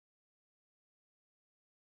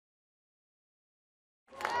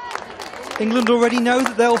England already know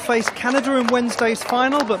that they'll face Canada in Wednesday's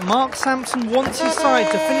final, but Mark Sampson wants his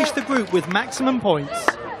side to finish the group with maximum points.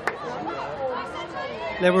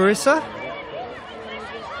 Lewerissa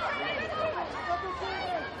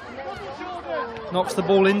knocks the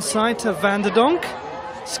ball inside to Van der Donk.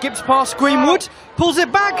 Skips past Greenwood, pulls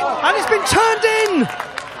it back, and it's been turned in!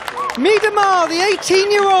 Miedema, the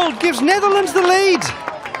 18-year-old, gives Netherlands the lead.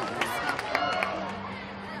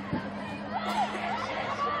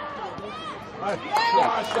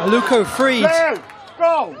 Aluko freed.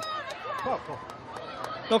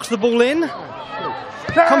 Knocks the ball in.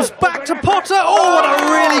 Comes back to Potter. Oh, what a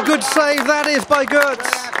really good save that is by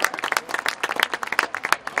Gertz.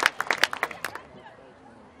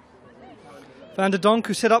 Van der Donk,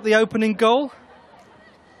 who set up the opening goal.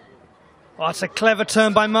 Oh, it's a clever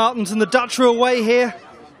turn by Martens, and the Dutch are away here.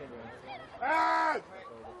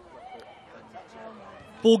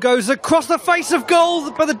 Ball goes across the face of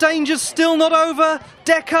goal, but the danger's still not over.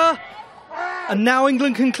 Decker, and now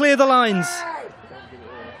England can clear the lines.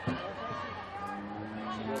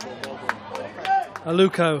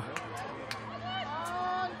 Aluko.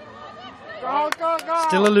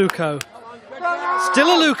 Still Aluko. Still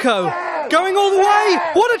Aluko. Going all the way.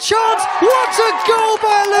 What a chance. What a goal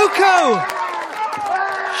by Aluko.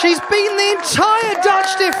 She's beaten the entire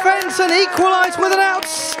Dutch defence and equalised with an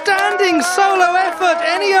outstanding solo effort.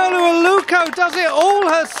 Eniola Aluko does it all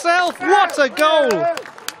herself. What a goal.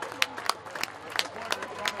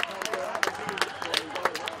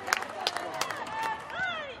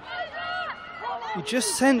 You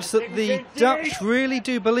just sense that the Dutch really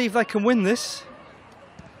do believe they can win this.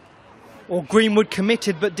 Or Greenwood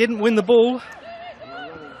committed but didn't win the ball.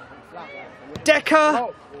 Decker,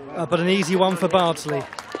 but an easy one for Bardsley.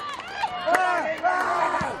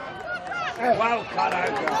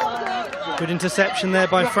 Good interception there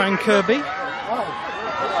by Fran Kirby.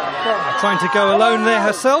 Trying to go alone there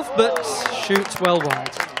herself, but shoots well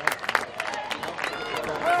wide.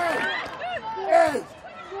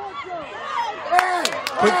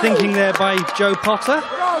 Quick thinking there by Joe Potter.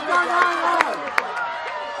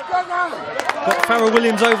 Got Farrell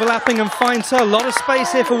Williams overlapping and finds her. A lot of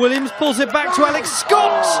space here for Williams. Pulls it back to Alex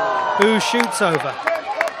Scott, who shoots over.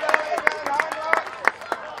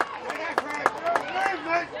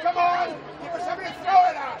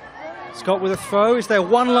 Scott with a throw. Is there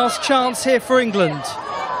one last chance here for England?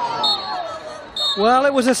 Well,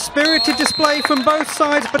 it was a spirited display from both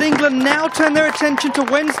sides, but England now turn their attention to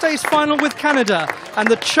Wednesday's final with Canada and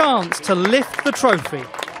the chance to lift the trophy.